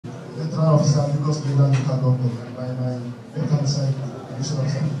Central Officer, Lagos Mainland Local Government, and by my left-hand side, Division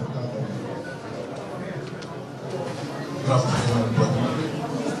Officer, Local Government. Good afternoon, everybody.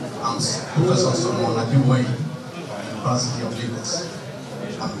 I'm Professor Solomon Adewoye, University of Lagos.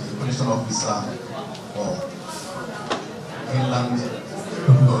 I'm the Commission Officer for Mainland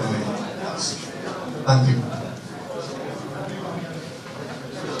Local Government. Thank you.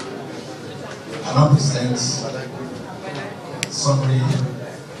 I now present summary of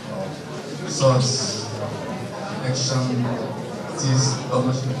results election, this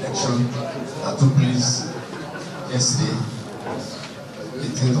governorship election that took place yesterday,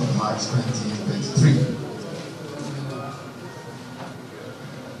 18th of March 2023.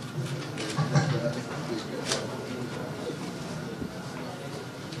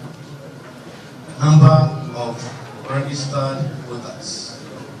 Number of registered voters: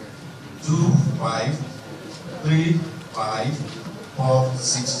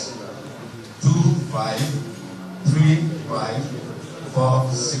 253,546.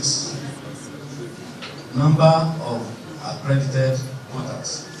 253,546. Number of accredited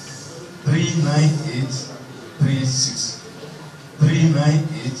voters: 398,36.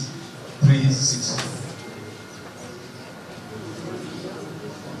 398,36.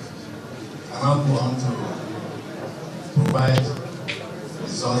 I now go on to provide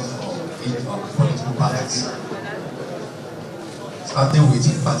results for each of the political parties. Starting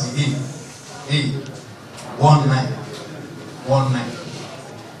with Party A. 1919.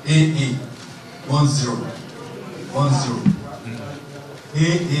 AA 1010.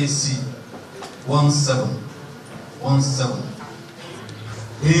 AAC 1717.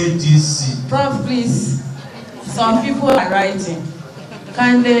 ADC. Prof, please. Some people are writing.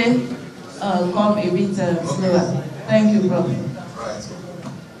 Can they come a bit slower? Thank you, Prof. Right.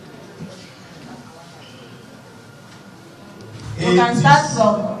 You can start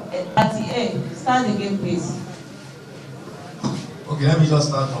from Party A. Start again, please. Okay, let me just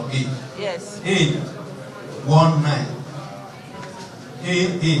start from A. Yes. A 19.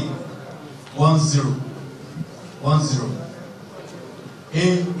 AA 1010.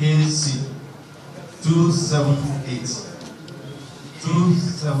 AAC 278.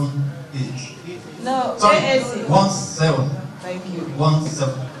 278. No, Sorry, AAC. 17. Thank you.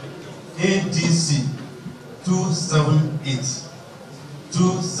 17. ADC 278.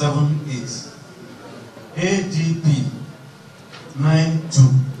 278. ADP 92.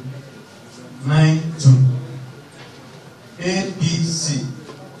 92. APC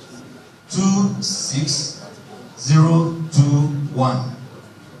 26021.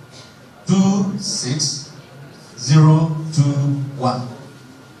 26021.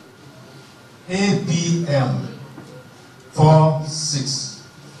 APM 46.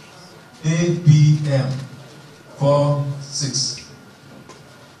 APM 46.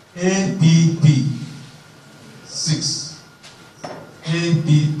 APP 6.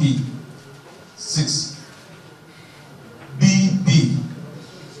 APP 6. BP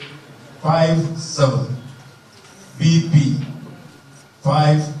 57. BP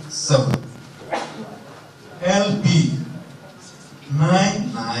 57. LP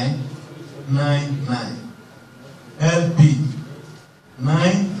 9999. LP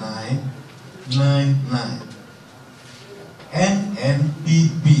 9999.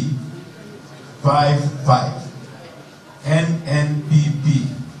 NNPP 55. NNPP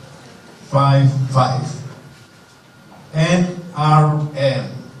 55. NRM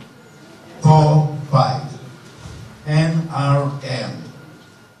 45. NRM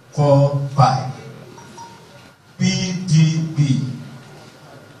 45. PDP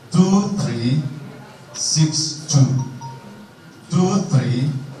 2362.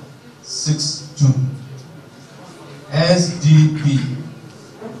 2362. SDP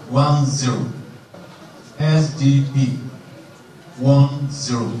 10. SDP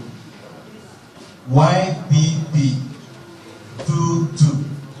 10. YPP 22.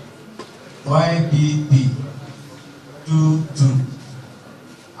 YPP 22.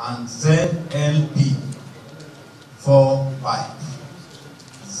 And ZLP 45.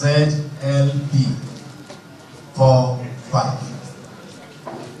 ZLP 45.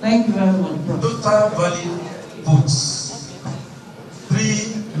 Thank you very much, Prof. Total valid votes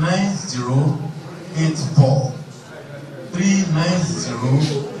 39084.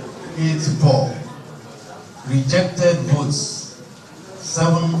 39084. Rejected votes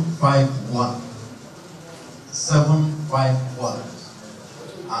 751. 751.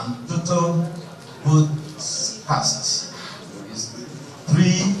 And total votes cast is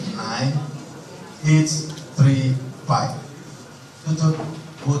 39835. Total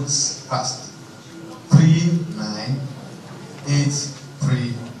votes cast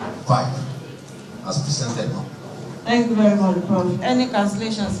 39835. 5 as presented now. Thank you very much, Prof. Any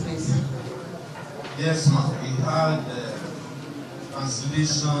cancellations, please? Yes, ma'am. We had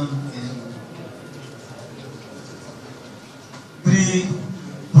cancellation in 3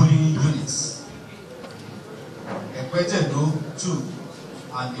 polling units. Ekwejedo 2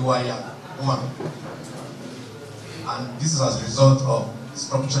 and Iwaya 1. And this is as a result of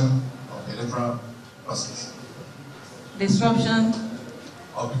disruption of the electoral process. Disruption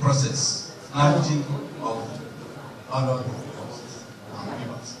Of the process, snatching of ballot boxes and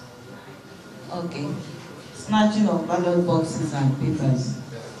papers. Okay. Snatching of ballot boxes and papers.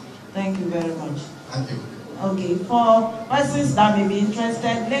 Thank you very much. Thank you. Okay, for persons that may be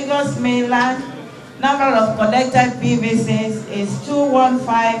interested, Lagos Mainland, number of collected PVCs is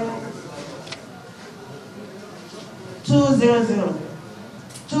 215,200.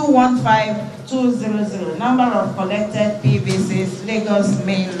 215,200. Number of collected PVCs, Lagos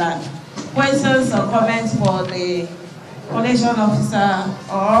Mainland. Questions or comments for the collation officer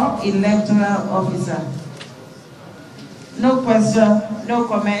or electoral officer? No question, no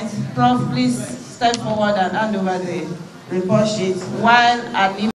comment. Prof, please step forward and hand over the report sheet while I'm